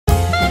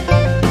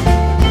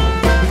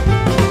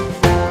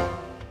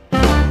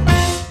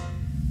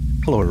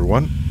Hello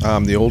everyone,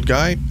 I'm the old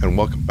guy and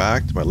welcome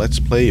back to my Let's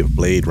Play of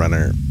Blade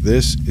Runner.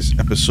 This is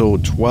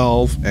episode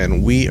 12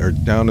 and we are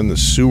down in the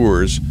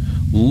sewers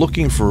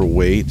looking for a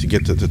way to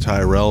get to the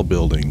Tyrell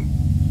building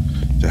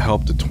to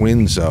help the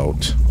twins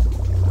out.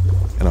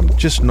 And I'm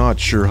just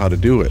not sure how to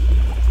do it.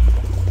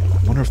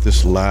 I wonder if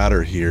this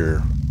ladder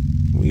here,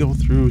 can we go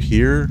through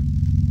here?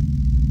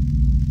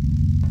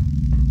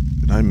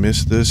 Did I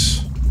miss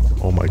this?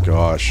 Oh my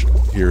gosh,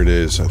 here it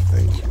is, I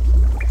think.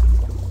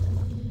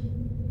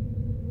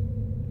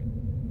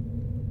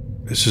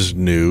 This is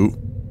new.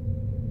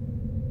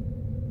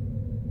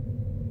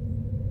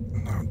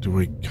 Now,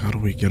 how do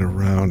we get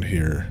around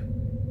here?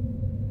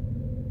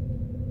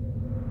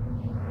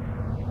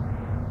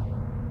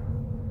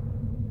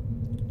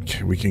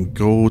 Okay, we can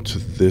go to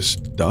this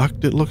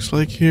duct, it looks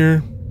like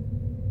here.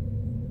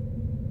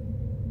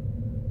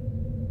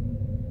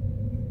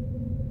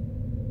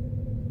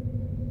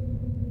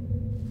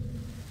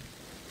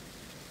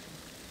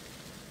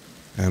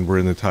 And we're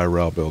in the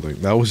Tyrell building.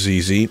 That was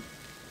easy.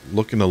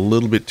 Looking a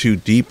little bit too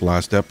deep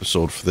last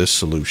episode for this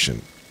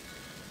solution.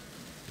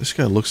 This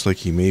guy looks like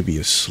he may be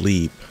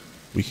asleep.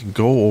 We can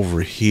go over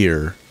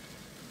here.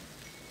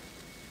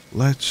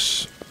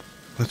 Let's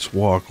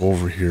walk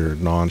over here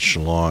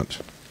nonchalant.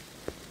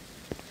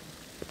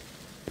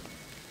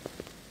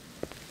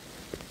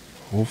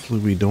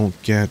 Hopefully we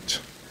don't get...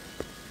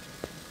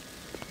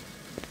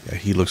 Yeah,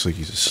 he looks like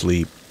he's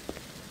asleep.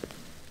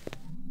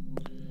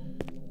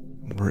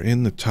 We're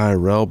in the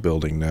Tyrell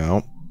building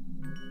now.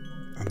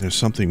 And there's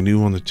something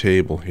new on the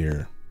table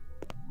here.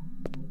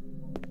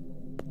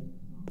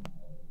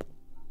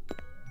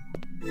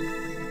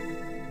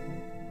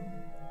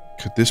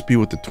 Could this be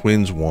what the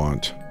twins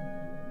want?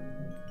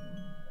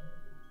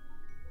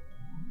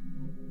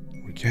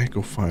 We can't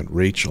go find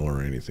Rachel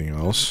or anything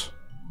else.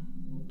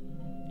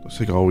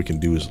 Looks like all we can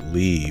do is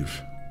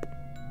leave.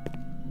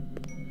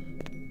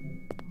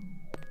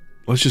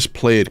 Let's just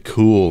play it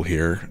cool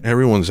here.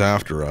 Everyone's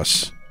after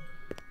us.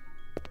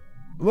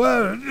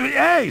 Well,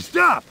 hey,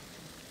 stop!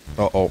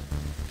 Uh-oh.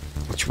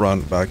 Let's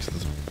run back to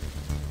the...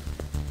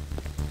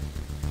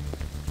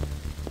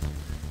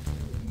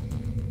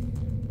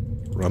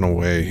 Run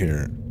away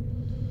here.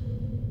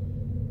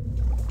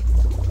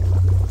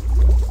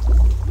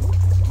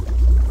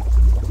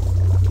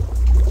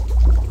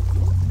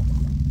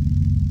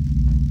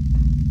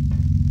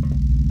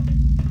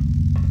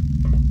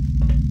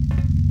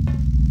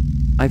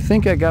 I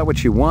think I got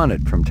what you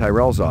wanted from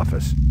Tyrell's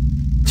office.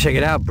 Check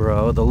it out,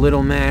 bro. The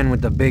little man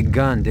with the big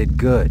gun did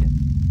good.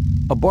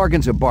 A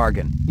bargain's a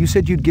bargain. You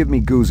said you'd give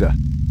me Guza.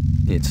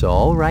 It's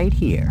all right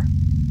here.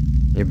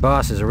 Your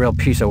boss is a real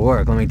piece of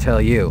work, let me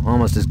tell you.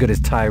 Almost as good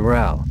as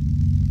Tyrell.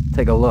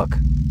 Take a look.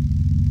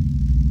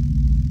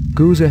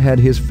 Guza had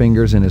his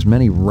fingers in as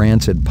many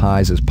rancid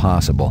pies as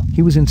possible.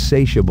 He was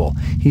insatiable.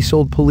 He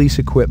sold police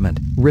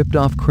equipment, ripped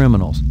off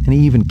criminals, and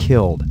he even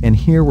killed. And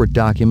here were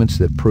documents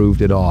that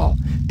proved it all.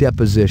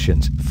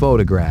 Depositions,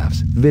 photographs,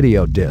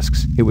 video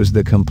discs. It was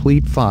the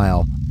complete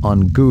file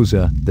on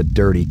Guza, the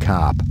dirty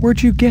cop.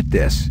 Where'd you get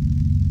this?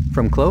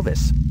 From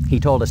Clovis. He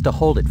told us to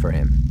hold it for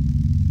him.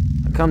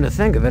 Come to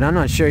think of it, I'm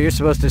not sure you're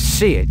supposed to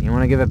see it. You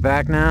want to give it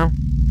back now?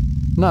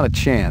 Not a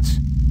chance.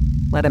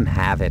 Let him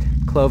have it.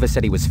 Clovis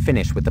said he was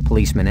finished with the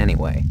policeman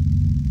anyway.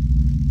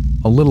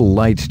 A little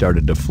light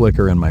started to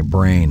flicker in my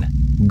brain.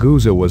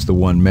 Guza was the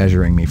one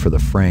measuring me for the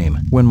frame.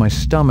 When my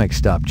stomach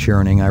stopped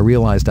churning, I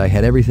realized I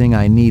had everything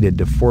I needed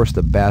to force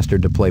the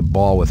bastard to play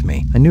ball with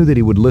me. I knew that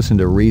he would listen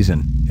to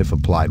reason, if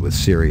applied with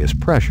serious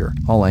pressure.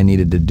 All I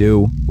needed to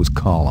do was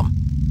call him.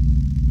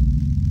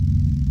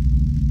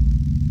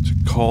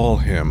 To call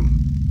him.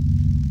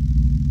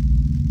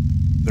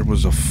 There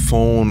was a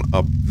phone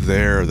up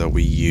there that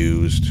we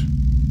used.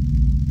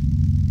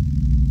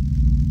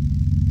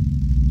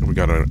 That we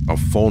got a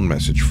phone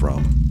message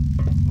from.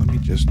 Let me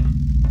just...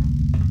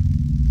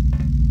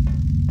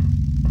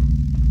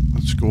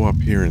 Let's go up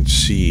here and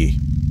see.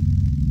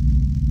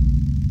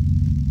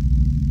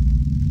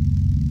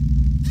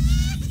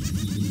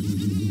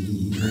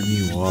 Turn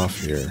you off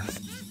here.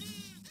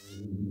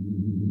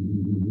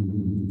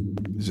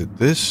 Is it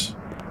this?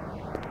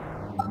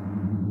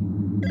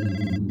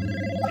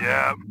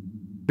 Yeah.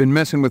 Been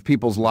messing with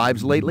people's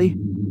lives lately?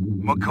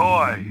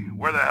 McCoy,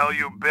 where the hell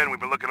you been? We've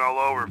been looking all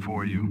over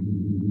for you.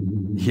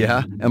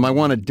 Yeah? Am I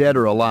wanted dead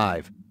or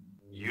alive?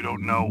 You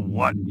don't know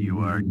what you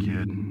are,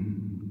 kid.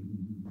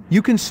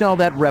 You can sell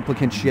that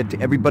replicant shit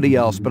to everybody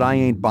else, but I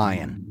ain't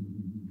buying.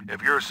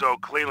 If you're so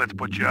clean, let's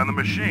put you on the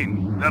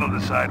machine. That'll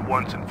decide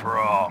once and for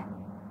all.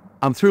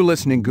 I'm through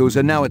listening,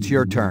 Guza. Now it's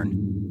your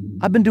turn.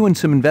 I've been doing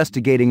some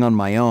investigating on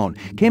my own.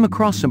 Came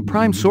across some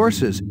prime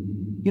sources.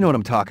 You know what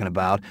I'm talking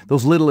about.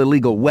 Those little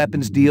illegal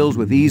weapons deals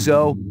with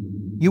Ezo.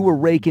 You were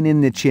raking in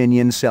the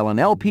chinion, selling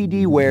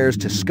LPD wares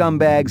to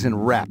scumbags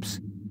and reps.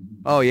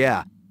 Oh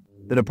yeah.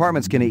 The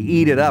department's gonna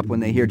eat it up when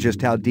they hear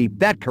just how deep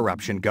that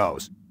corruption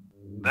goes.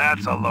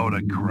 That's a load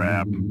of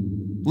crap.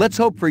 Let's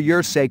hope for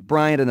your sake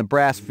Bryant and the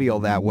brass feel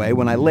that way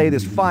when I lay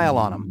this file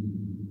on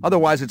them.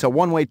 Otherwise it's a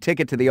one-way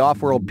ticket to the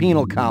off-world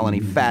penal colony,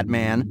 fat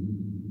man.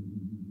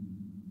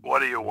 What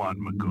do you want,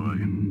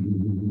 McCoy?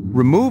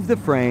 Remove the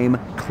frame,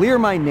 clear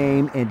my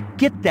name, and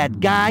get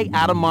that guy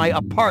out of my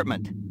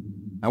apartment.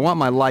 I want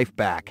my life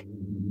back.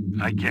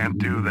 I can't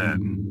do that.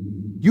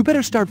 You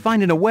better start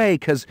finding a way,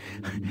 'cause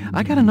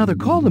I got another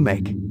call to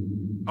make.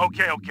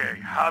 Okay.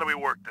 How do we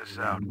work this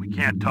out? We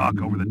can't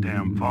talk over the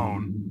damn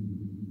phone.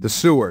 The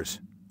sewers.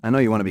 I know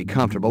you want to be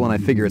comfortable, and I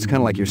figure it's kind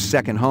of like your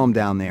second home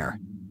down there.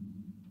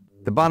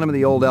 At the bottom of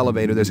the old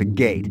elevator, there's a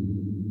gate.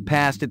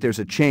 Past it, there's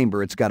a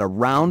chamber. It's got a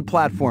round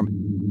platform.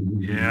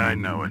 Yeah, I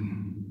know it.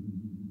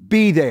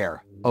 Be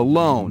there,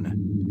 alone.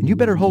 And you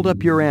better hold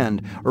up your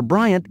end, or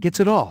Bryant gets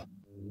it all.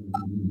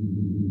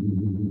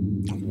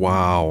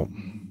 Wow.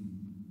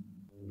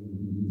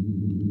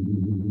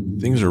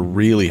 Things are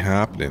really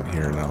happening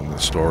here now in the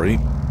story.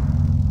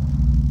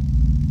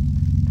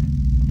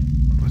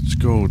 Let's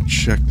go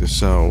check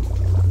this out.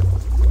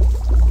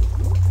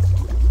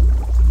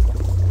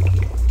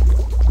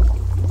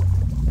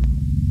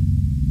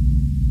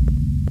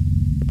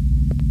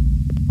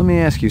 Let me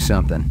ask you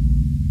something.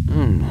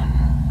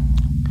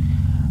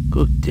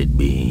 Cooked it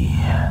be.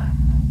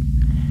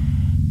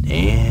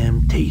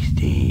 Damn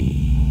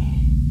tasty.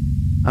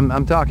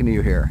 I'm talking to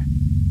you here.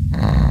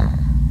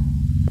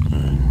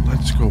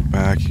 Let's go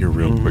back here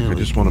real quick. I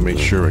just want to make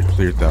sure I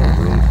cleared that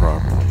room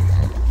properly.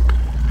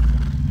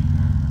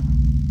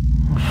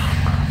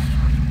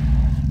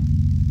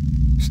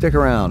 Stick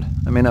around.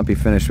 I may not be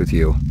finished with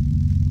you.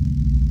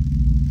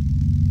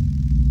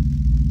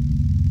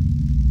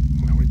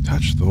 Now we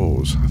touched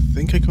those. I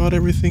think I got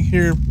everything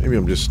here. Maybe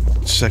I'm just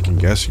second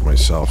guessing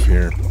myself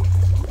here.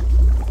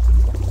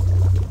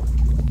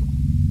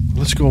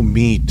 Let's go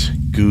meet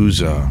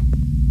Guza.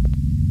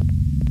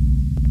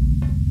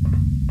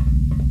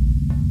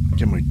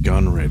 Get my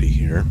gun ready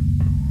here.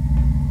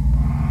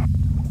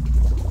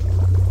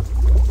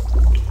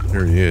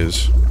 There he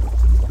is.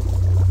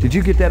 Did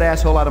you get that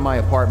asshole out of my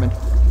apartment?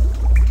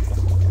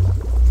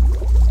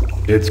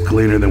 It's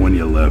cleaner than when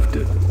you left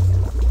it.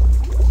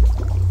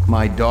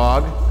 My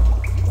dog?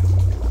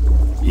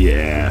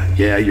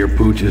 Yeah, your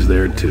pooch is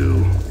there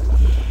too.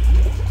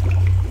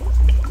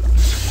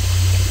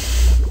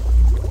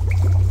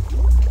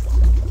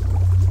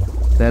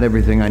 Is that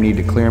everything I need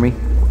to clear me?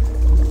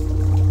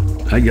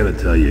 I gotta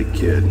tell you,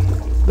 kid,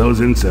 those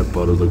inset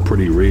photos look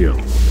pretty real.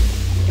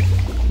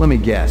 Let me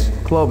guess.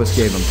 Clovis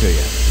gave them to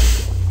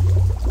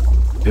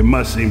you. It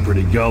must seem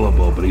pretty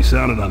gullible, but he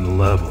sounded on the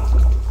level.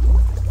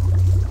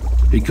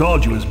 He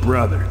called you his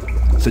brother.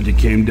 Said you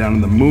came down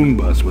in the moon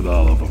bus with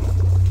all of them.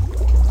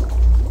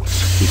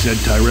 He said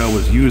Tyrell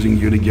was using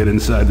you to get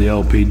inside the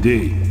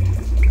LPD.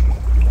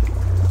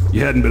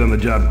 You hadn't been on the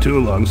job too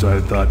long, so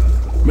I thought,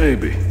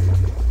 maybe.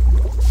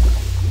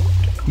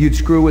 You'd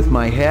screw with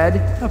my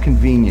head? How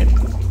convenient.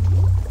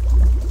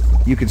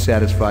 You could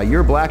satisfy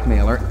your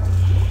blackmailer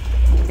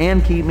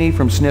and keep me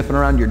from sniffing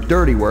around your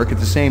dirty work at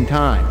the same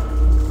time.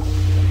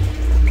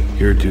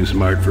 You're too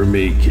smart for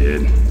me,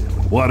 kid.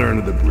 Water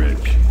under the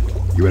bridge.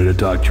 You ready to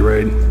talk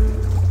trade?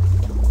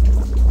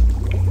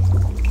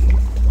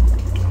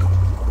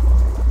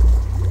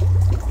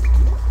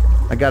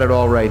 I got it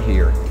all right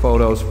here.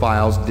 Photos,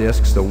 files,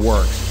 discs, the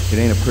works. It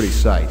ain't a pretty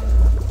sight.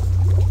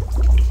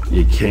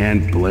 You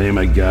can't blame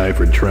a guy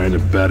for trying to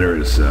better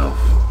himself.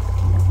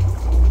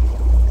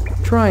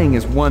 Trying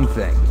is one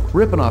thing.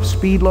 Ripping off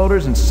speed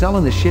loaders and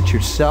selling the shit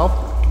yourself?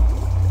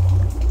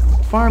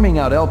 Farming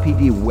out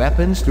LPD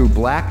weapons through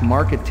black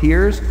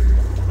marketeers?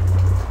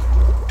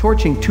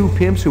 Torching two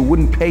pimps who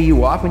wouldn't pay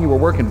you off when you were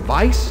working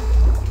Vice?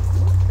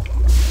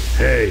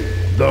 Hey,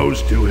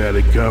 those two had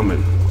it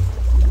coming.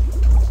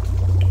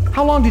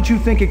 How long did you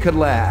think it could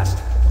last?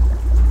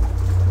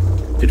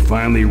 It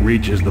finally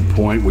reaches the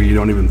point where you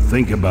don't even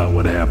think about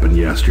what happened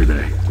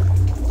yesterday.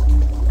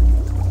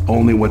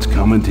 Only what's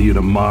coming to you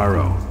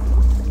tomorrow.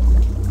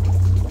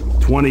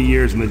 20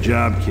 years in the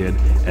job, kid,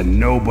 and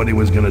nobody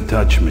was gonna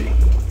touch me.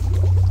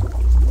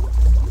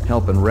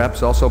 Helping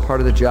reps also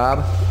part of the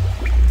job?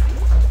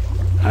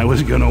 I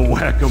was gonna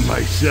whack them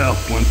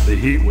myself once the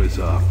heat was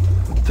off.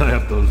 Tie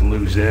up those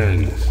loose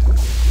ends.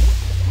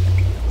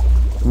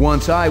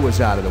 Once I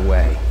was out of the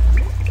way.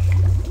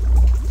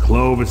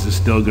 Clovis is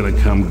still gonna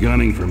come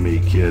gunning for me,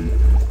 kid.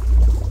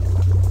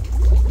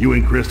 You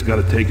and Chris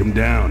gotta take him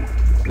down.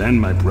 Then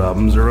my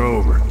problems are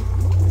over.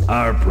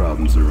 Our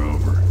problems are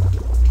over.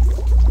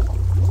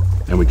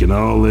 And we can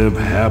all live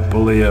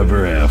happily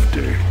ever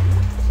after.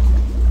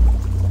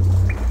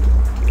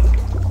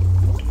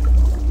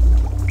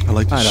 I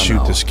like to I don't shoot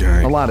know. this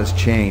guy. A lot has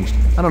changed.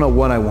 I don't know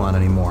what I want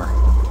anymore.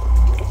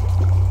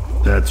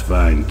 That's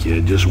fine,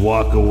 kid. Just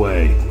walk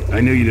away. I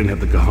knew you didn't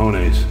have the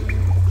cojones.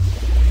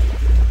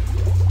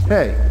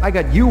 Hey, I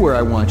got you where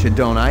I want you,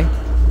 don't I?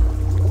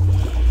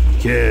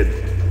 Kid,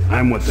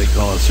 I'm what they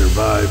call a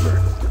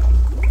survivor.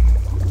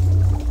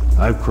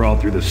 I've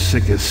crawled through the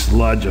sickest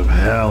sludge of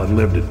hell and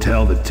lived to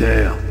tell the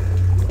tale.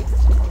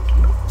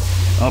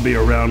 I'll be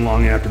around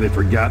long after they've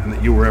forgotten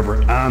that you were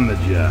ever on the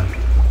job.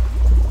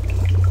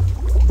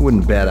 I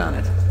wouldn't bet on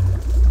it.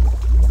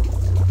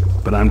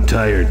 But I'm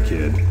tired,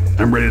 kid.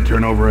 I'm ready to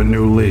turn over a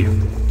new leaf.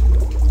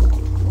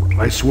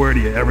 I swear to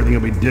you, everything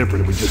will be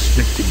different if we just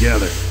stick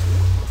together.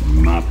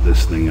 Mop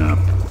this thing up.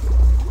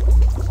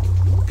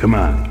 Come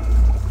on.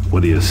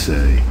 What do you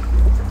say?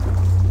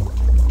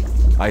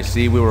 I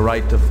see we were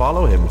right to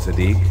follow him,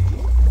 Sadiq.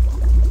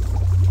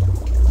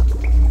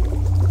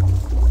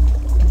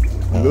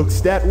 Looks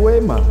that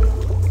way, man.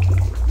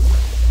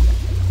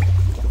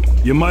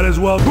 You might as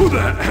well. Who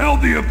the hell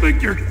do you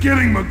think you're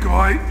kidding,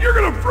 McCoy? You're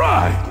gonna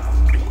fry!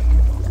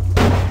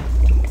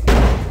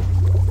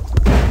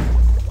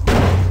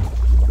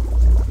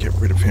 Get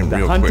rid of him The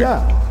real quick.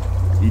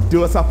 hunter, he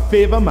do us a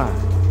favor, man.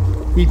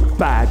 He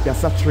bagged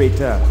us a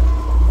traitor.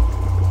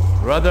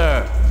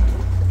 Brother,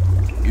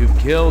 you've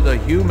killed a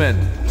human.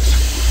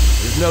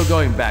 There's no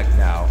going back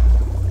now.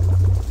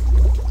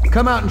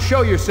 Come out and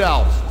show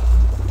yourselves.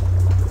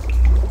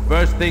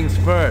 First things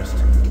first.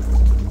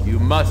 You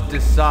must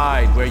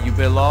decide where you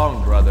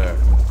belong, brother.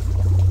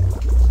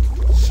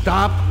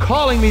 Stop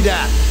calling me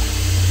that.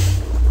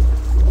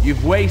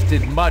 You've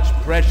wasted much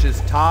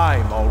precious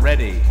time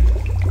already.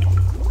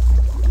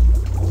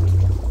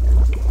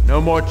 No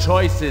more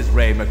choices,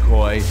 Ray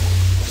McCoy.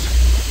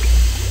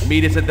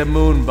 Meet us at the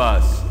moon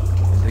bus.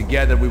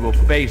 Together we will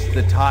face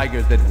the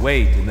tigers that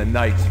wait in the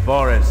night's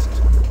forest.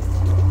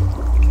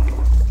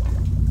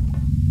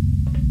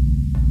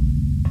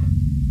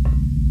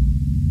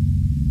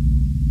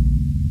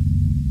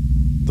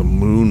 The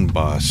moon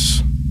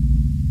bus.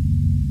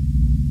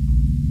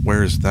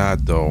 Where's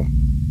that, though?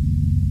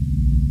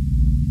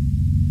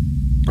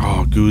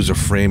 Oh, Gooza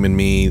framing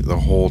me the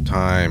whole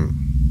time.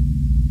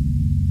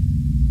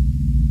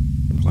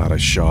 I'm glad I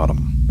shot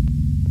him.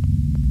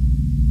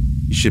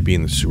 He should be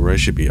in the sewer. I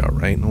should be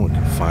alright. No one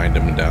can find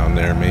him down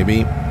there,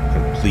 maybe.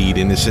 And plead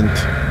innocent.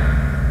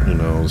 Who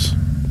knows?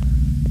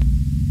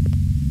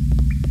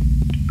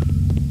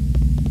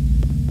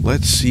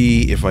 Let's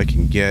see if I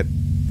can get...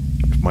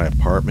 If my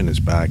apartment is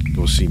back and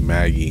go see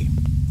Maggie.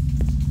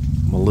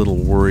 I'm a little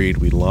worried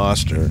we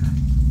lost her.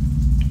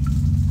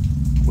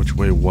 Which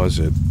way was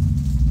it?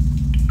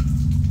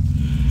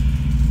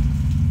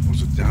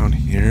 Was it down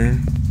here?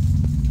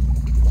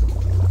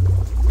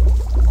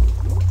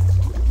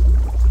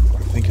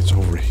 I think it's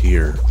over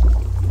here.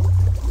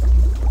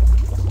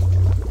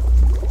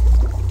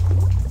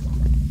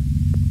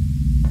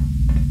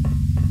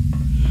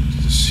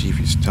 Just to see if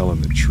he's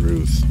telling the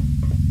truth.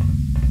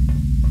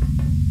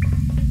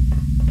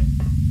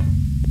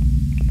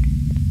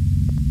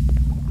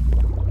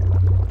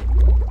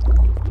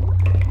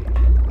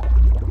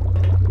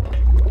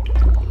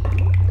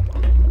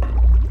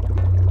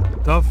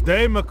 Tough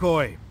day,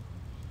 McCoy.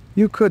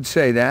 You could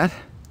say that.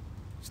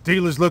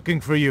 Steele is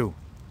looking for you.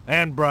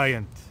 And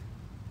Bryant.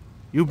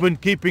 You've been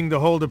keeping the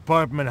whole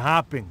department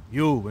hopping,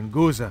 you and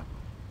Gooza.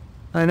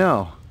 I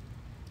know.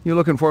 You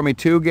looking for me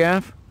too,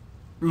 Gaff?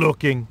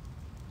 Looking,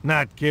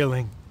 not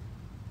killing.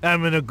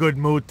 I'm in a good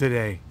mood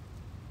today.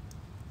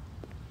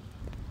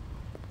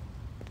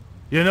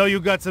 You know you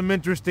got some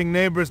interesting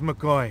neighbors,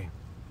 McCoy.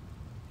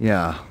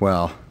 Yeah,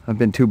 well, I've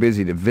been too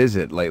busy to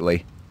visit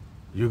lately.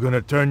 You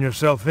gonna turn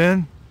yourself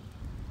in?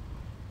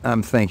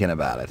 I'm thinking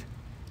about it.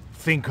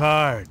 Think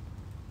hard.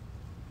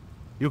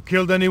 You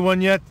killed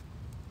anyone yet?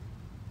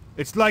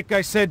 It's like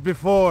I said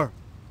before.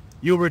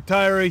 You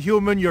retire a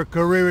human, your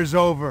career is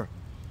over.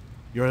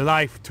 Your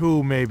life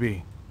too,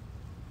 maybe.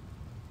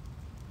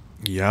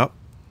 Yep.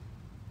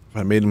 If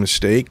I made a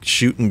mistake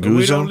shooting But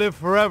we Gooza... don't live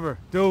forever,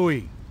 do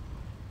we?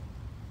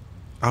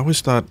 I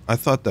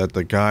thought that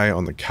the guy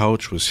on the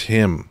couch was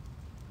him.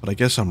 But I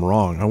guess I'm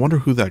wrong. I wonder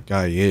who that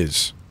guy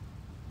is.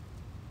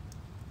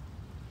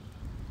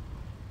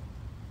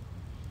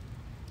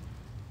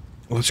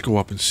 Let's go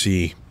up and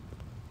see.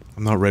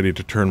 I'm not ready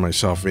to turn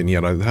myself in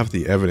yet. I have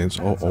the evidence.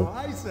 So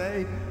I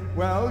say,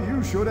 well,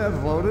 you should have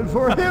voted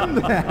for him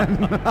then.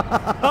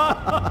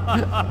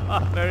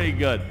 Very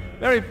good.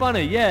 Very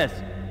funny, yes.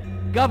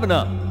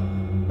 Governor,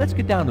 let's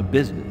get down to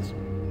business.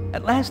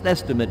 At last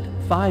estimate,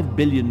 5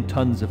 billion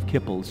tons of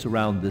kibble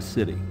surround this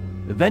city.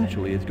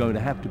 Eventually, it's going to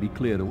have to be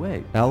cleared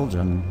away.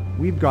 Elgin,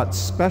 we've got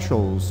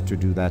specials to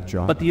do that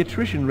job. But the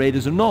attrition rate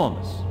is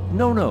enormous.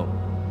 No.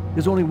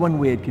 There's only one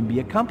way it can be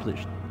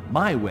accomplished.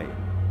 My way.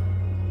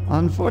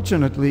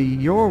 Unfortunately,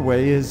 your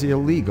way is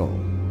illegal.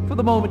 For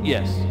the moment,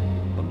 yes.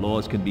 But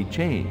laws can be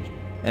changed.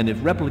 And if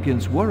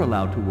replicants were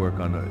allowed to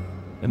work on Earth,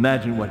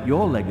 imagine what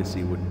your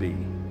legacy would be.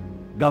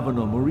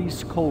 Governor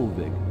Maurice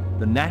Colvig,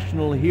 the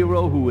national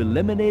hero who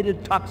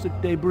eliminated toxic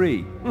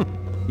debris.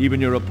 Even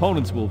your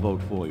opponents will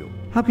vote for you.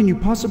 How can you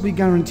possibly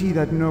guarantee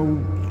that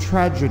no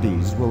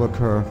tragedies will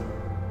occur?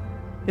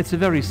 It's a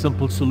very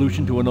simple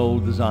solution to an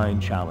old design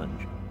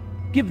challenge.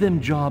 Give them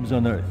jobs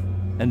on Earth,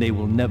 and they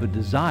will never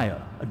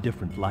desire a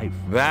different life.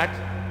 That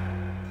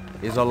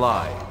is a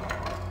lie.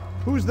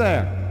 Who's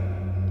there?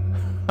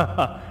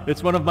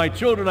 It's one of my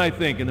children, I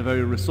think, and a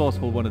very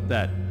resourceful one at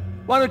that.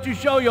 Why don't you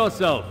show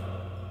yourself?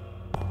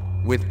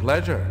 With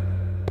pleasure.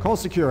 Call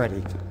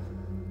security.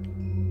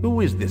 Who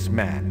is this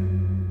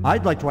man?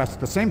 I'd like to ask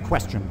the same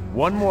question.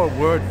 One more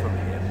word from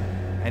him,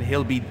 and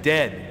he'll be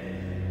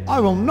dead. I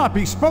will not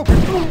be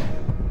spoken to!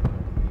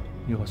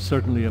 You're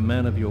certainly a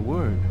man of your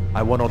word.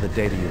 I want all the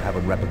data you have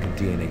on replicant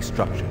DNA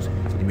structures,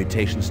 the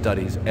mutation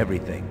studies,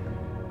 everything.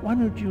 Why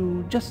don't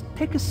you just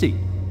take a seat?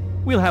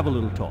 We'll have a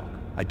little talk.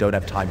 I don't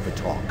have time for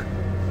talk.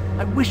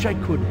 I wish I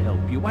could help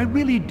you, I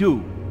really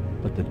do.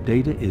 But the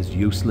data is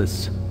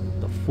useless.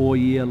 The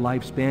 4-year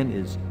lifespan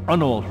is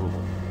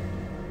unalterable.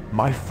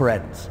 My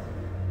friends,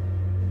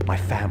 my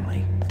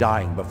family,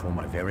 dying before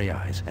my very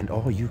eyes, and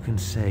all you can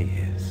say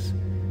is,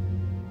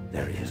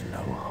 there is no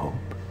hope.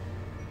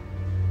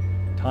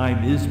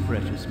 Time is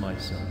precious, my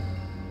son,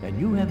 and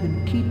you have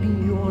been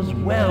keeping yours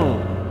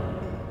well.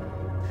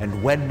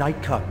 And when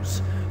night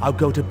comes, I'll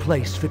go to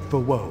place fit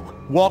for woe,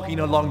 walking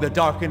along the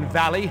darkened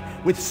valley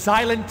with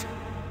silent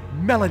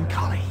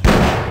melancholy.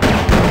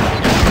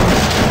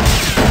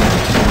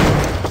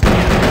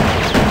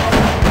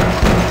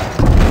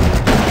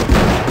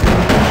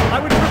 I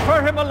would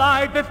prefer him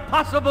alive if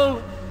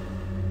possible.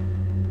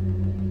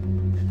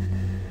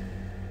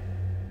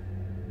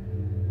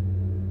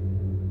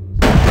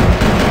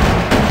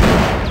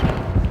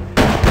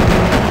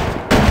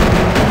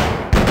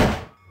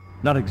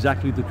 Not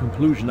exactly the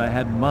conclusion I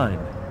had in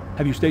mind.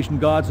 Have you stationed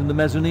guards in the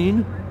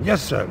mezzanine?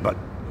 Yes, sir, but,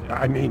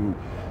 I mean,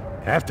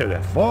 after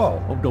that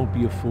fall... Oh, don't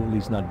be a fool,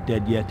 he's not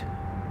dead yet.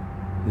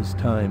 His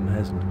time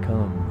hasn't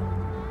come.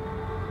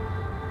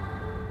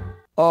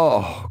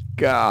 Oh,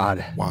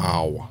 God.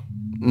 Wow.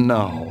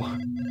 No.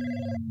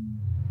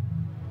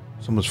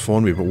 Someone's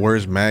phoned me, but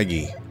where's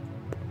Maggie?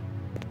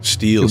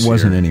 Steele's It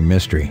wasn't here. any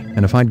mystery,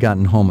 and if I'd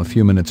gotten home a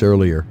few minutes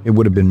earlier, it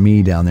would have been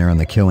me down there on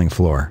the killing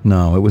floor.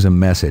 No, it was a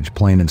message,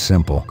 plain and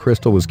simple.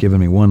 Crystal was giving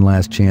me one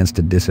last chance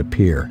to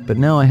disappear, but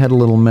now I had a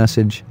little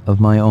message of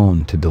my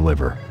own to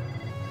deliver.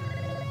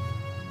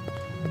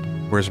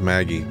 Where's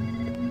Maggie?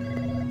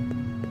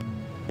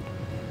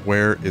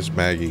 Where is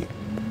Maggie?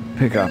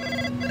 Pick up.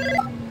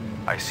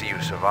 I see you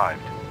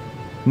survived.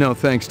 No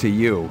thanks to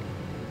you.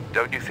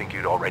 Don't you think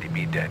you'd already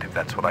be dead if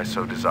that's what I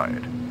so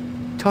desired?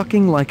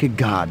 Talking like a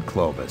god,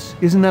 Clovis.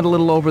 Isn't that a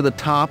little over the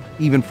top,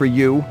 even for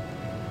you?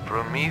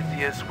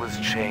 Prometheus was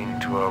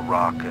chained to a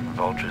rock and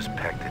vultures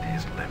pecked at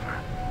his liver.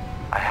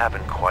 I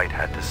haven't quite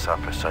had to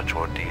suffer such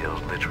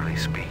ordeals, literally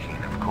speaking,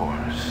 of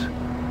course.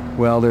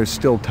 Well, there's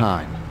still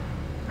time.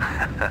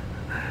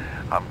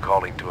 I'm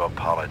calling to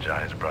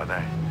apologize,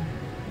 brother.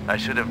 I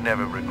should have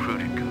never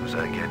recruited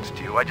Guza against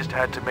you. I just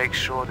had to make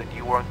sure that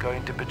you weren't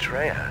going to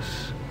betray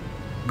us.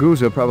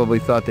 Guza probably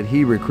thought that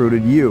he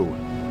recruited you.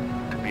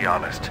 To be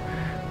honest,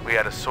 we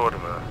had a sort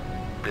of a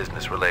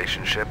business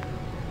relationship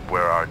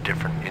where our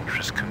different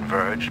interests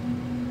converged,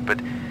 but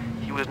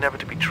he was never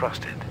to be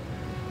trusted.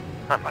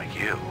 Unlike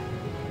you.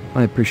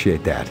 I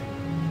appreciate that.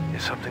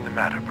 Is something the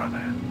matter,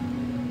 brother?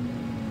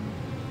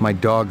 My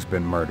dog's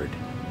been murdered.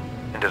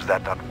 And does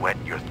that not whet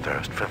your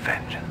thirst for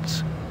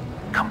vengeance?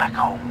 Come back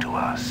home to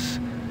us.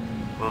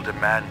 We'll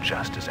demand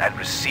justice and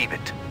receive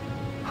it.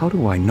 How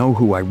do I know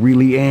who I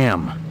really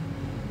am?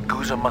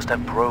 Guza must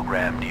have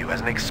programmed you as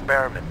an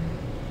experiment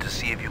to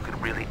see if you could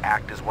really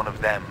act as one of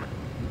them.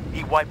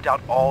 He wiped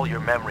out all your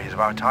memories of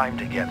our time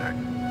together.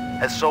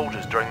 As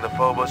soldiers during the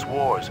Phobos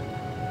Wars,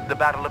 the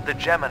Battle of the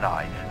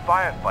Gemini,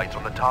 firefights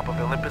on the top of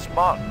Olympus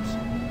Mons.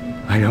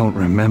 I don't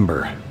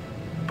remember.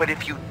 But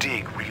if you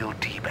dig real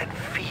deep and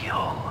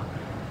feel,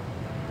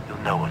 you'll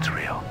know what's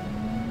real.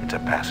 It's a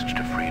passage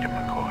to freedom,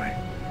 McCoy.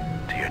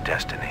 To your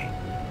destiny.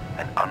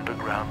 An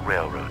underground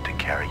railroad to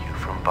carry you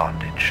from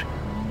bondage.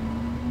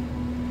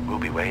 We'll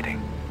be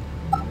waiting.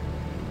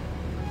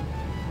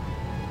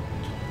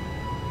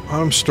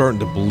 I'm starting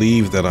to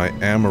believe that I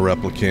am a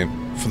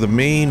replicant for the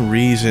main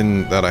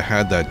reason that I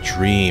had that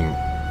dream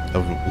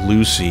of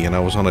Lucy and I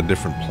was on a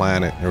different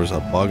planet. There was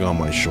a bug on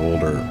my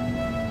shoulder.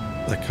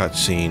 That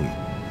cutscene.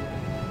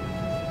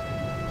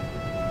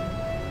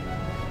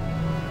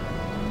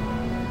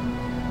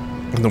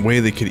 And the way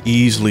they could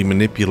easily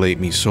manipulate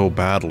me so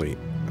badly.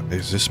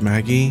 Is this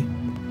Maggie?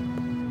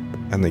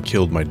 And they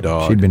killed my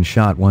dog. She'd been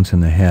shot once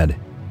in the head.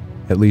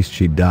 At least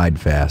she died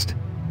fast.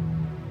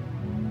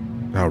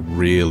 That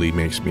really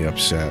makes me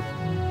upset.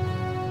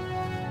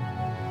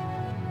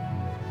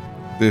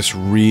 This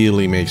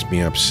really makes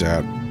me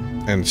upset.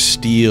 And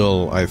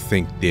Steele, I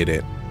think, did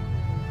it.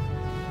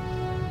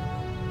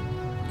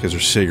 Because her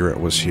cigarette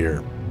was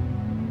here.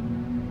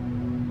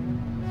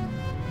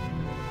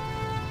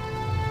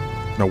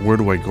 Now, where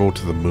do I go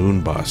to the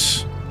moon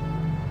bus?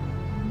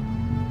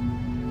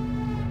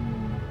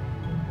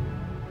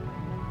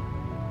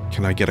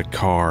 Can I get a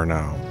car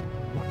now?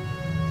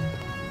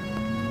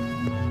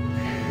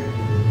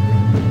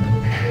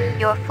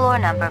 Your floor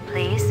number,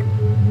 please.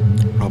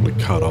 Probably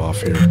cut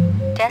off here.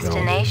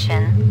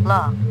 Destination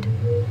locked.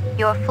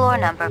 Your floor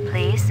number,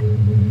 please.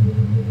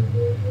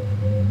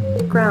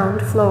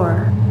 Ground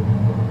floor.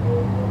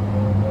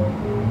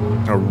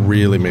 That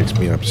really makes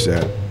me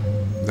upset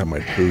that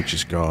my pooch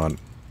is gone.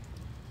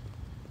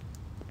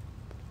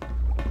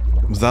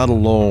 That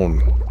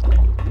alone,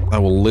 I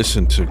will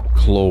listen to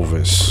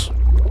Clovis.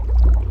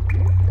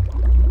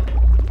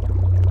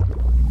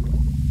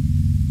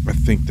 I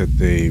think that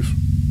they've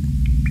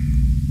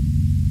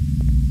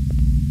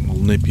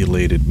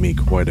manipulated me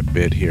quite a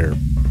bit here.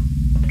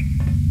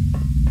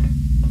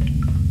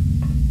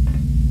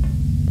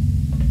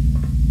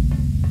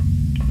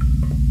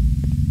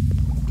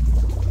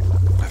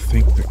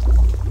 think the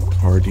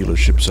car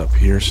dealership's up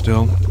here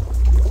still.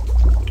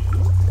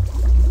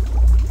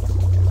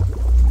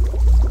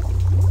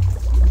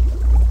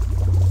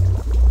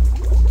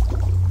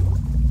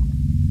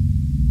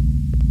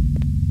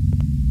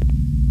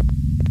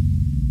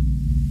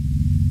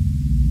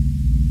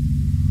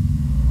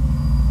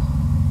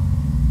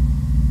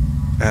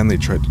 And they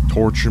tried to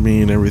torture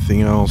me and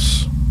everything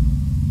else.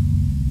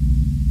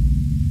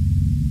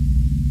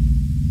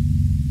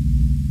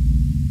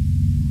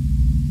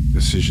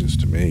 Decisions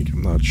to make,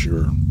 I'm not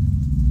sure.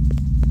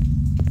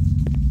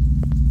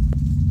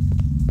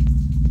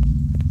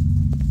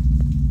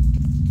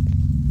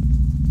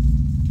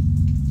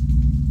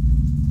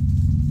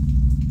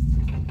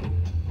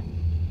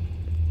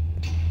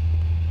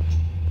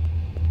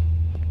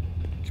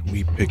 Can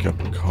we pick up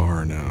a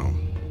car now?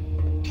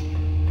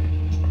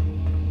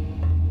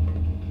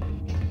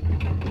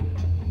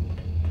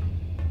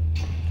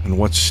 And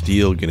what's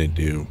steel gonna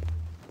do?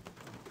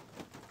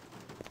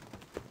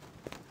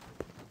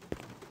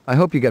 I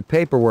hope you got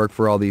paperwork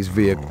for all these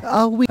vehicles.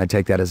 Oh, I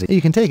take that as a...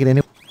 You can take it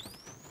anyway.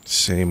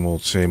 Same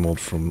old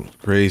from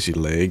Crazy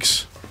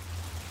Legs.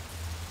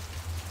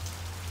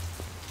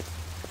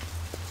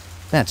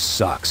 That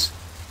sucks.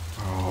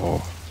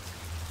 Oh.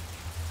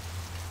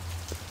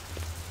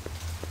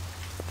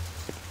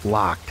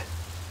 Locked.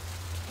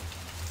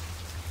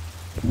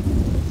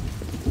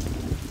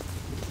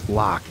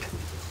 Locked.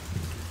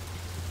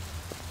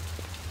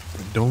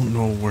 I don't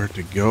know where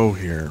to go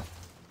here.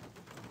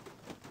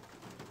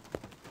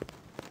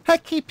 Hey,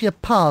 keep your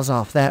paws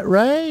off that,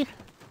 Ray.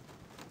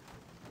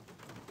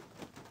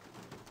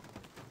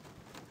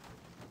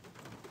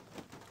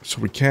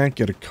 So we can't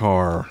get a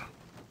car.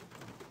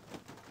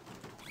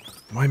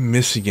 Am I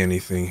missing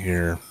anything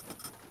here?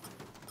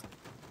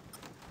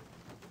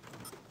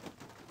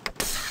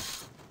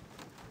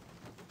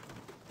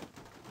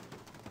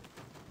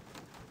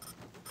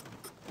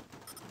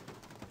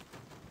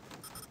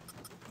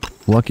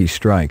 Lucky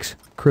Strikes.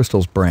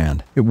 Crystal's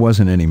brand. It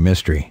wasn't any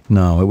mystery.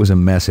 No, it was a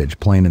message,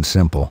 plain and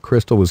simple.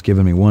 Crystal was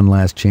giving me one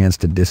last chance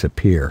to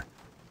disappear.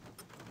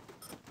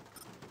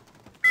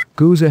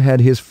 Gouza had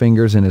his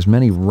fingers in as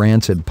many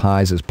rancid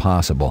pies as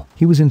possible.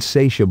 He was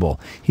insatiable.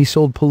 He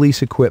sold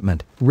police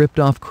equipment, ripped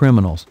off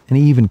criminals, and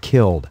he even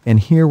killed. And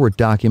here were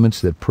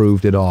documents that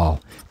proved it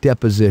all.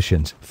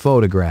 Depositions,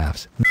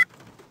 photographs.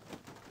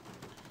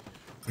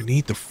 We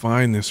need to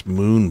find this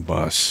moon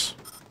bus.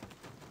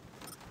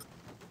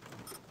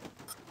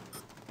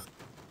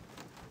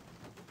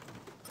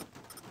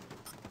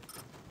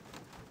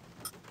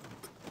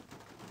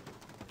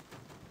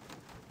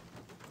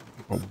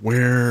 But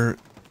where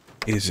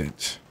is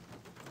it?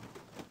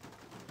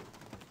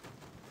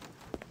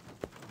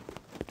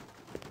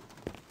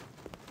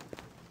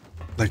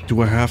 Like,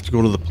 do I have to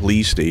go to the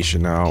police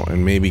station now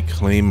and maybe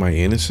claim my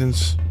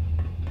innocence?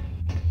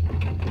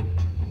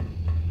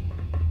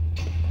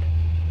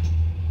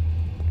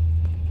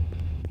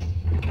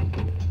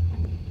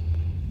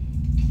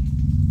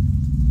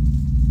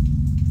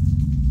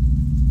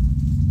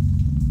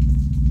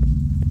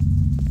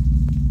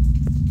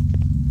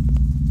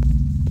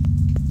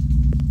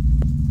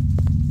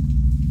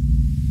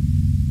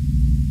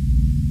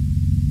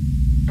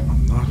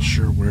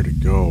 Sure where to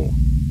go.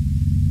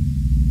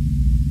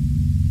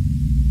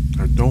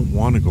 I don't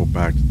want to go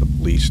back to the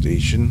police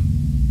station.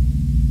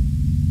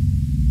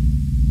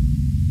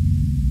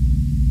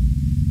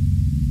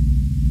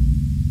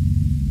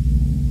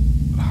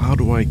 But how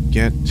do I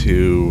get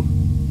to...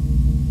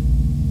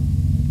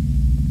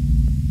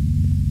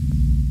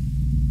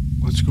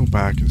 Let's go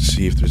back and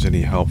see if there's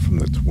any help from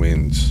the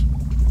twins.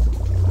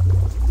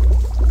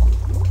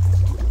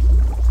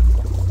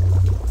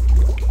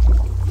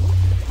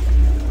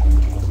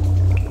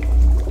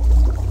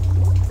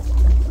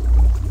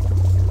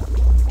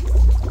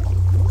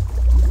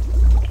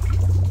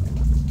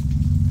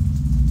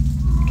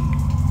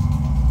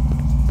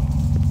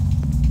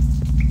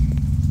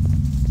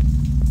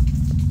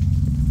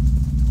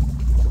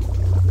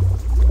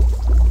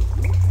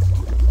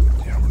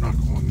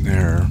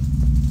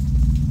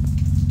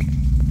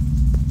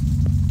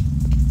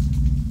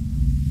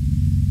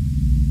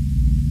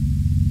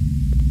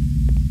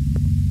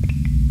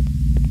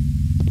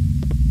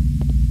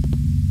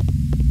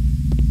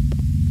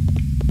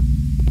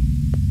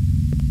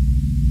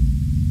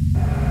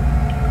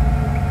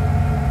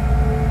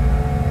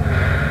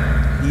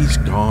 He's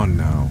gone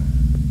now.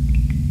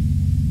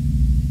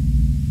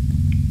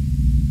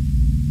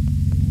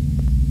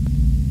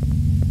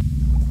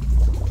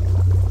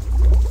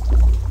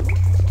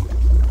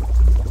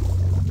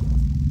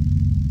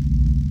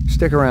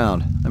 Stick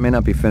around. I may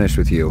not be finished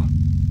with you.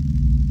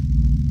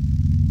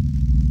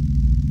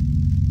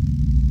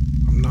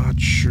 I'm not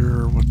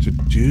sure what to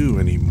do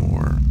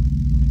anymore.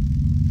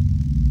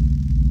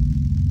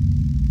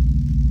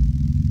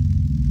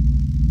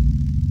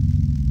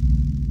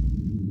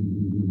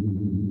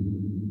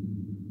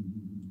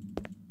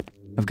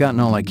 I've gotten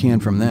all I can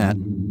from that.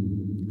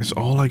 Because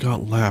all I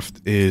got left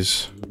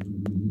is...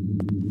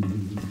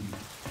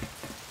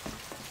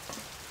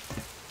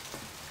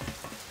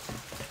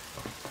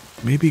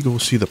 maybe go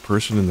see the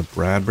person in the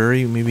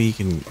Bradbury. Maybe he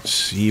can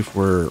see if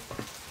we're a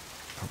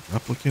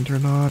replicant or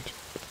not.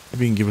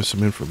 Maybe he can give us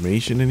some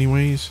information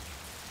anyways.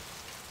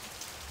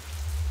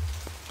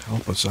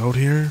 Help us out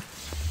here.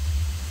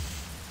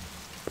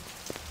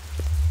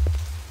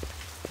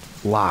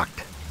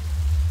 Locked.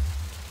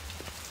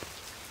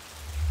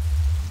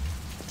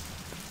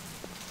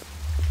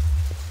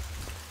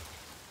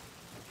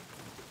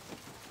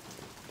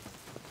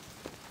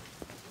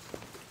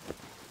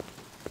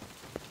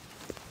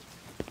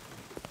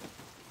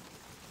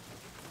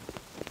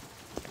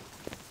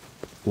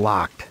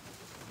 Locked.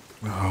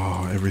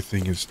 Oh,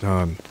 everything is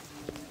done.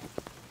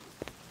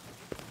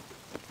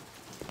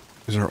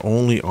 Is our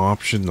only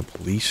option the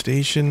police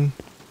station?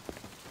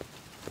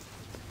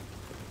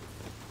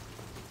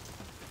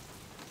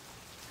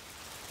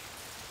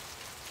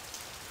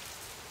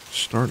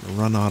 Starting to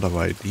run out of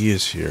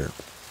ideas here.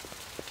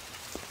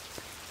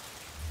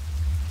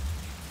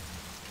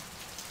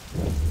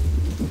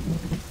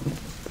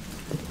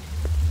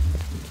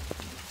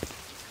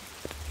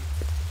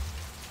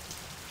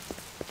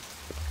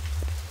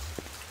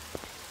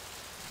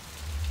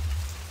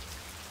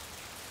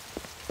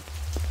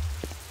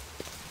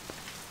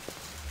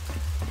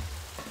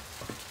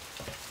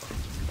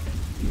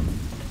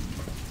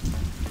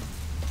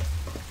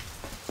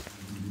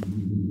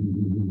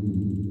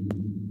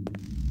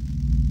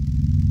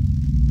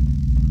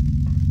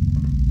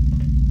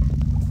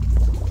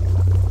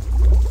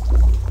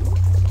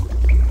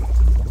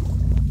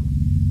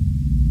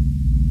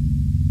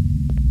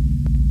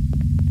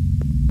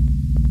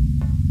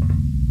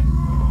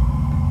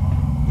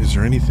 Is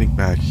there anything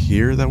back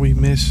here that we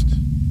missed?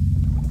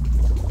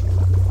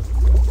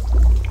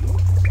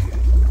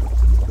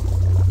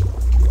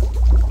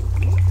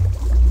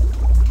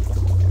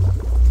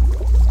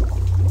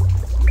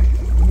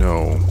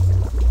 No.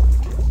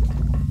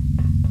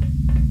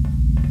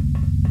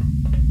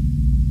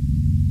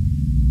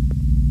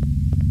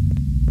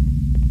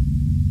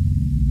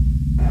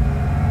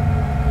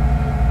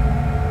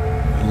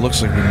 It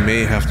looks like we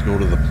may have to go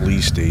to the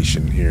police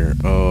station here.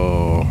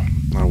 Oh,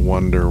 I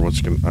wonder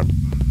what's gonna...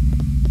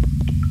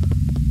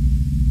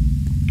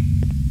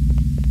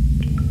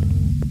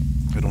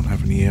 I don't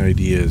have any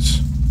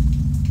ideas.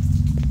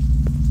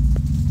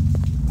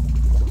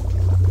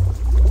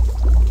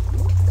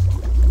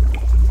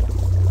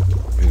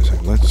 Wait a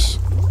second, let's...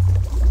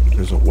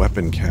 There's a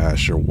weapon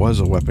cache, or was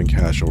a weapon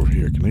cache over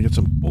here. Can I get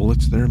some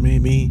bullets there,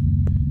 maybe?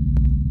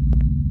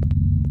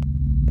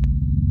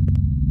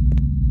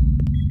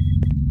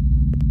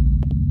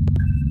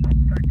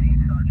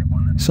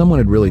 Someone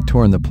had really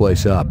torn the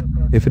place up.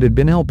 If it had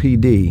been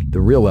LPD, the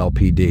real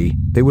LPD,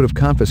 they would have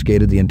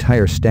confiscated the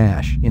entire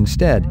stash.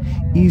 Instead,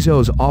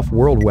 Izzo's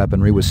off-world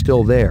weaponry was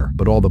still there,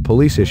 but all the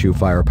police-issue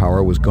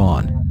firepower was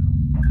gone.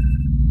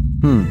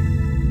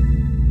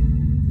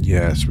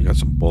 Yes, we got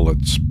some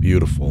bullets.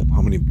 Beautiful.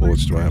 How many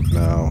bullets do I have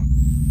now?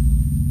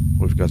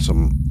 We've got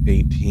some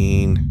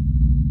 18,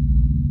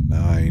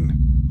 9,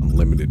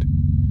 unlimited.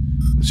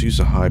 Let's use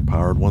the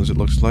high-powered ones, it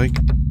looks like.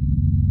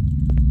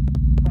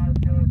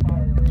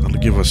 That'll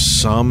give us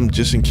some,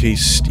 just in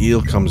case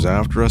Steel comes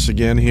after us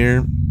again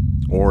here.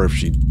 Or if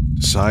she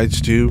decides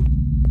to.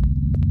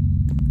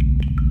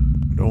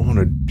 I don't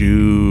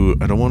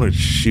want to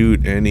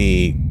shoot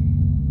any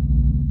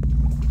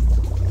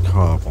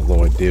cop,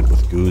 although I did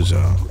with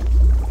Guza.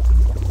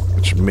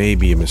 Which may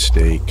be a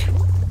mistake.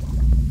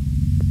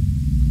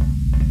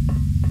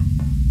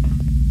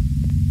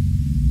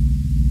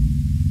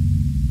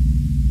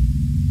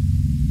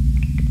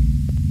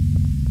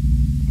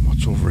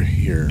 What's over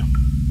here?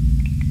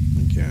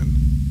 Again.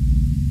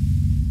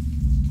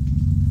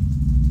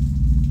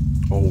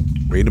 Oh,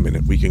 wait a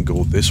minute. We can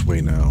go this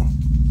way now.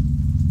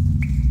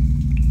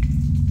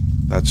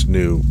 That's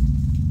new.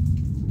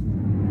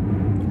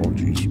 Oh,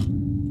 jeez.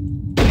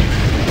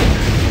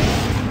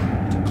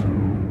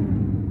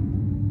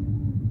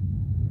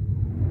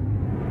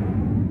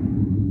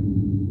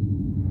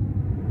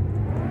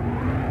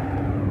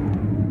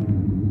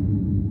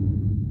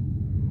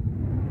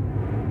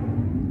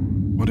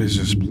 What is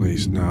this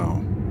place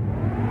now?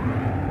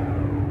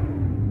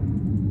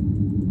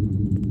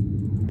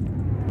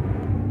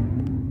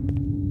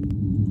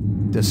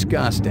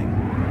 Disgusting.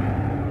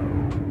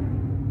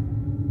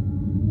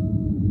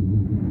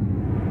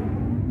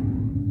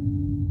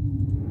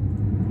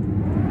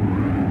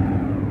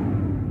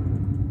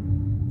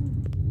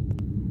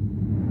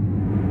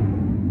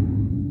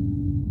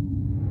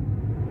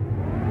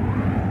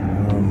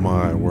 Oh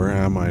my, where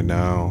am I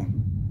now?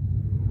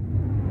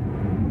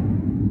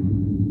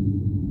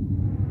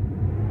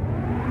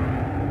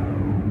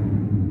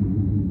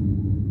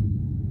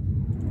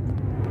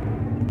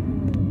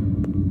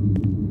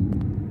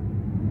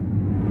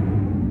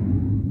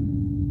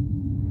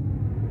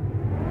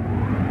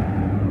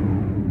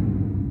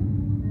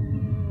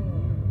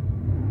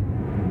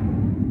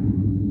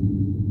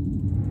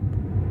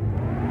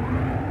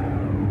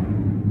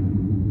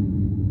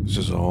 This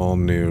is all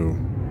new.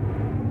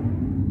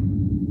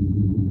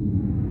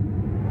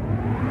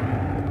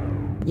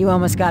 You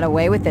almost got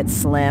away with it,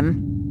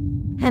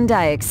 Slim. And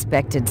I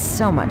expected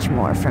so much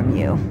more from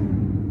you.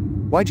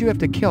 Why'd you have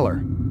to kill her?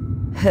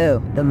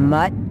 Who? The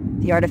mutt?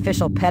 The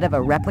artificial pet of a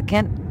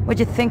replicant? What'd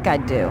you think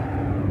I'd do?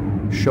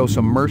 Show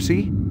some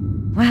mercy?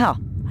 Well,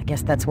 I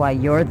guess that's why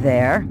you're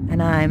there,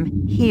 and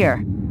I'm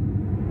here.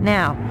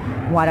 Now,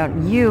 why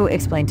don't you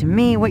explain to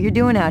me what you're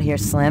doing out here,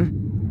 Slim?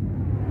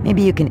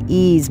 Maybe you can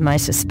ease my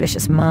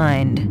suspicious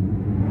mind.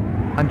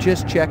 I'm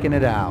just checking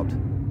it out.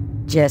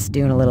 Just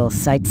doing a little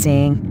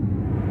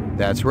sightseeing?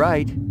 That's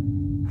right.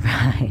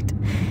 Right.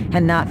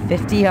 And not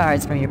 50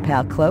 yards from your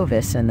pal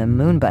Clovis and the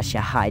moon bus you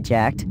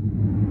hijacked.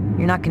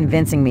 You're not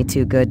convincing me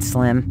too good,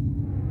 Slim.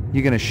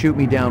 You gonna shoot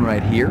me down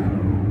right here?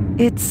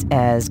 It's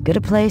as good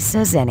a place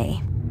as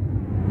any.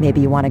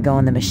 Maybe you want to go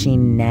in the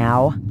machine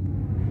now?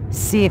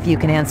 See if you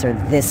can answer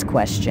this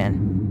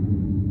question.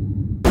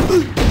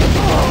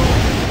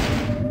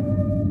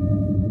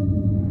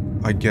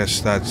 I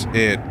guess that's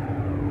it.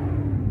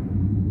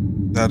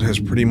 That has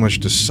pretty much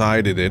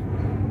decided it.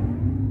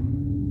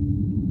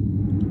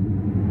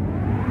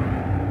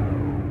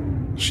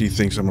 She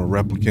thinks I'm a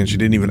replicant. She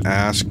didn't even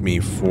ask me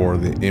for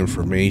the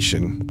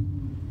information.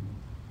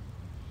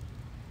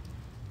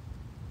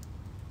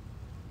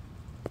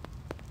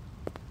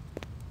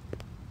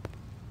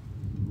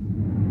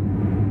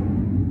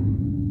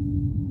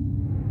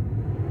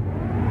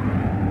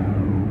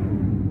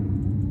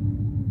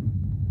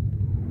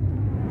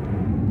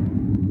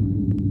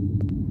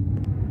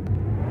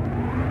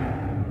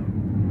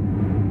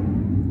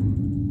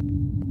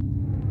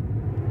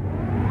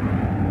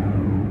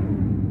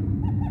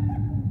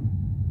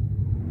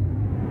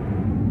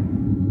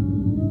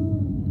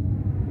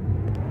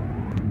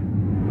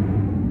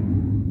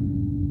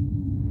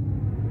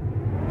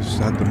 Is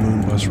that the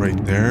moon bus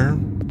right there?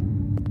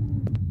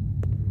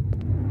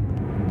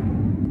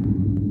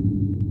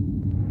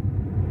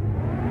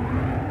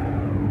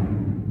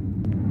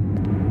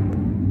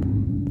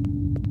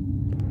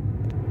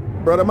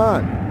 Brother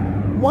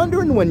man,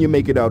 wondering when you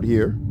make it out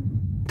here.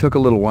 Took a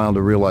little while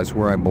to realize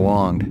where I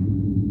belonged.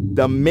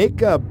 The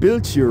Maker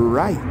built you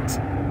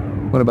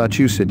right. What about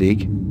you,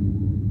 Sadiq?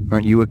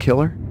 Aren't you a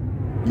killer?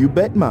 You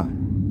bet,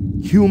 man.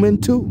 Human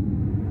too.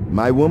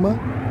 My woman,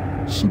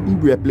 she be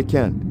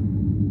replicant.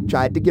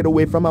 Tried to get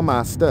away from her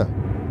master.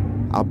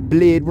 A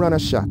Blade Runner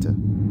shot her.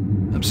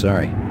 I'm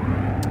sorry.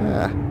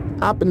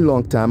 Happened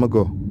long time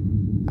ago.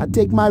 I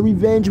take my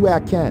revenge where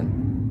I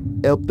can.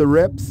 Help the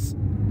reps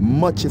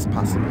much as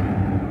possible.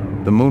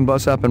 The moon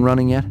bus up and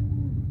running yet?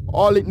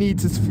 All it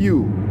needs is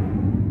fuel.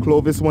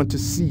 Clovis want to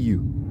see you.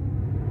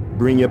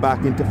 Bring you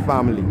back into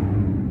family.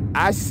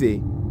 I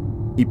say,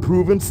 he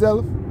prove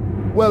himself?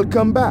 Well,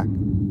 come back.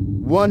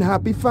 One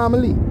happy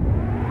family.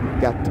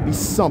 Got to be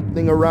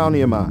something around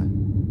here, man.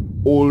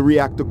 Old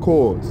reactor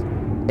cores.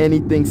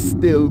 Anything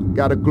still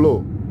gotta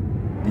glow.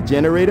 The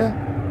generator?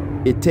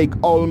 It take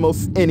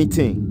almost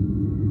anything.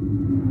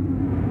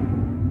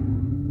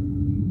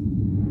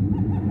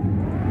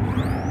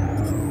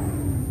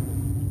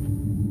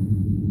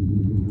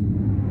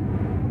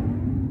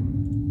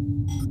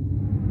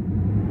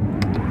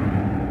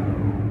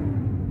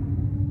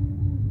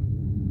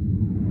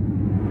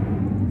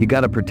 You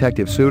got a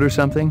protective suit or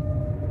something?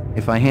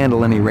 If I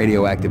handle any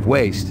radioactive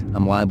waste,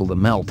 I'm liable to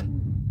melt.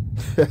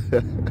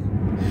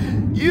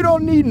 You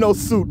don't need no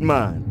suit,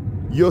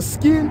 man. Your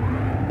skin,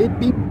 it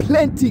be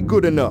plenty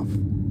good enough.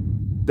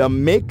 The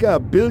Maker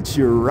built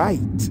you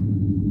right.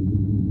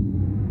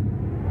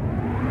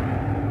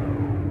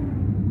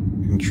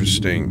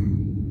 Interesting.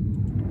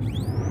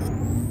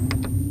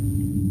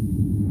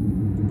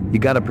 You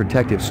got a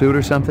protective suit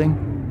or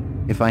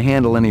something? If I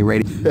handle any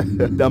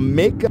The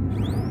Maker...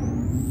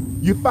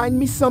 You find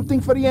me something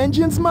for the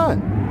engines,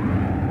 man?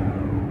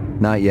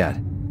 Not yet.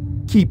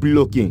 Keep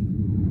looking.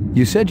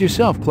 You said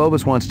yourself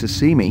Clovis wants to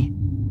see me.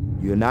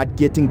 You're not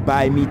getting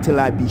by me till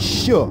I be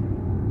sure.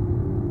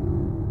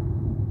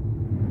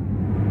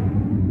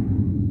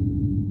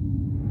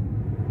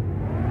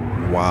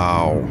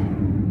 Wow.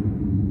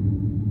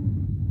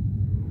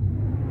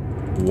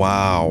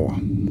 Wow.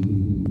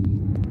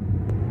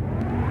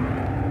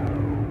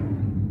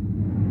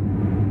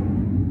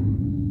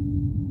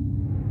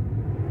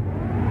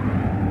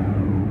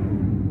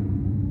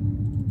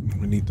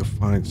 We need to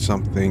find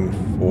something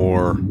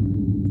for...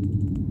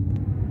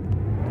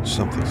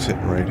 something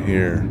sitting right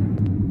here.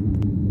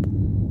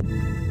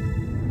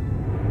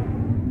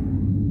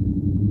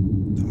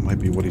 That might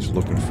be what he's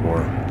looking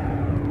for.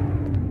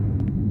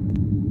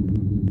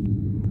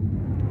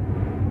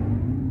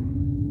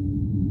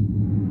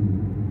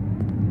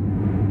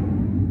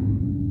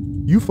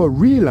 You for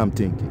real, I'm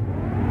thinking.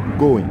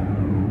 Going.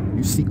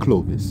 You see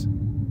Clovis.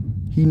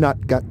 He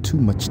not got too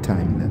much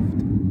time left.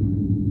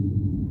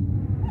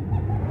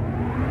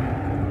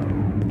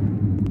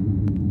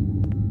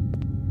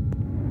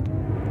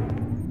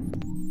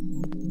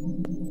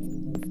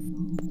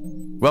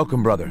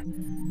 Welcome, brother.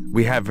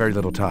 We have very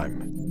little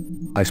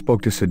time. I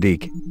spoke to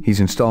Sadiq.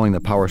 He's installing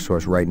the power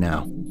source right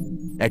now.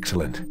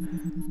 Excellent.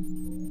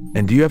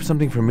 And do you have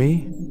something for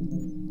me?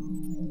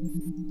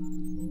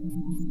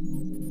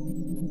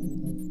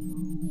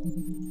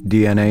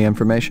 DNA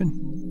information?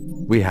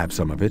 We have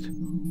some of it.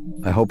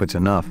 I hope it's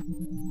enough.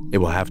 It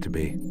will have to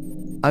be.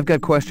 I've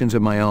got questions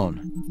of my own.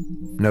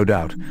 No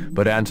doubt,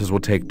 but answers will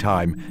take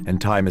time,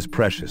 and time is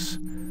precious.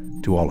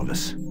 To all of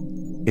us.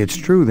 It's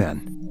true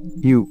then.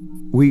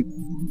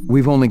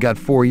 We've only got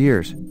 4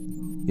 years.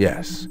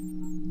 Yes.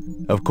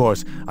 Of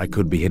course, I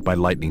could be hit by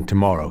lightning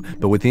tomorrow,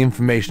 but with the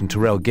information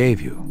Tyrell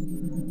gave you...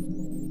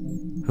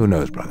 Who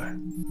knows, brother?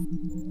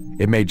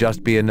 It may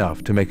just be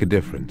enough to make a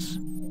difference.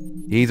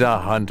 He's a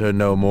hunter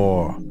no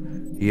more.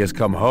 He has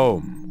come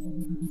home.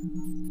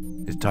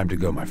 It's time to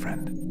go, my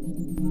friend.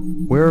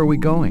 Where are we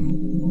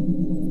going?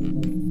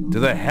 To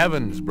the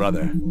heavens,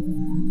 brother.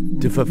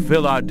 To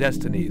fulfill our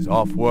destinies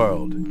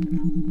off-world.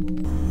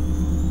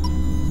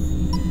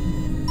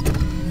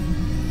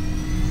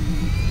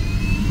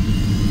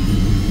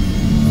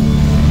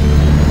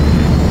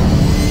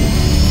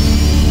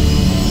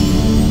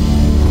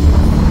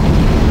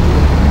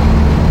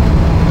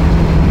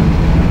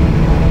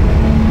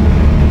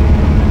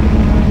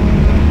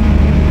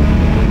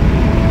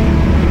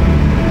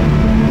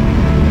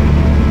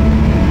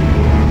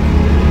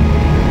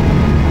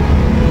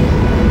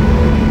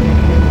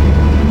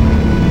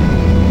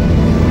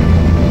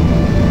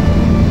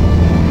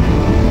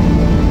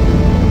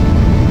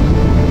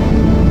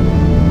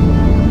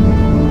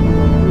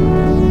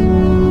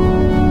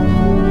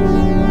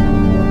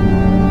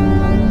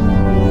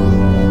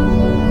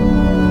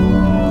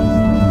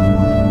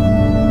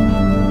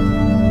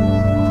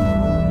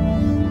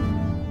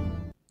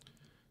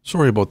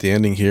 Sorry about the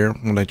ending here.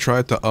 When I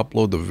tried to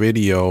upload the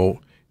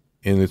video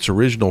in its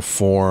original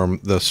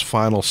form, this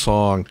final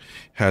song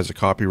has a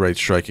copyright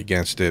strike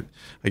against it.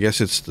 I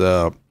guess it's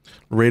the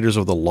Raiders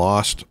of the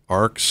Lost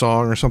Ark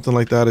song or something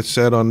like that. It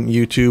said on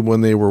YouTube when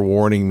they were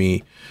warning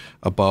me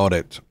about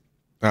it.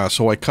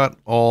 So I cut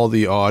all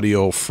the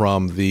audio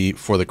for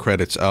the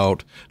credits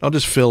out. I'll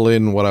just fill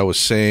in what I was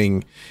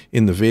saying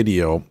in the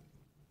video.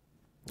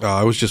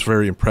 I was just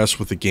very impressed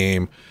with the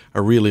game. I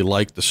really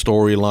liked the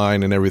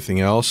storyline and everything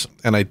else.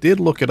 And I did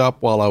look it up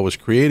while I was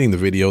creating the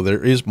video.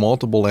 There is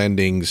multiple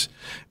endings,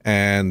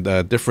 and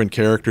different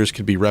characters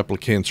could be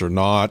replicants or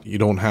not. You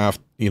don't have,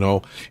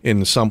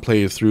 in some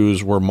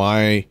playthroughs where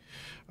my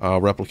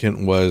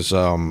replicant was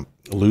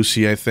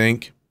Lucy, I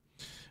think.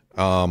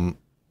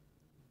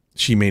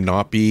 She may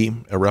not be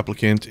a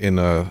replicant in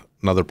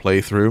another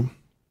playthrough.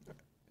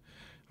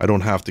 I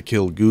don't have to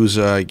kill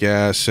Guza, I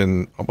guess,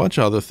 and a bunch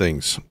of other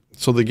things.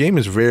 So the game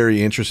is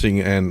very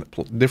interesting, and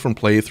different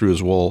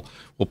playthroughs will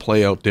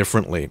play out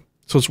differently.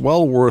 So it's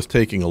well worth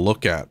taking a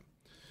look at.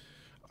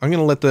 I'm going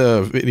to let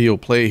the video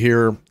play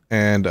here,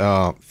 and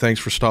thanks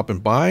for stopping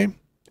by,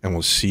 and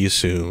we'll see you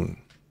soon.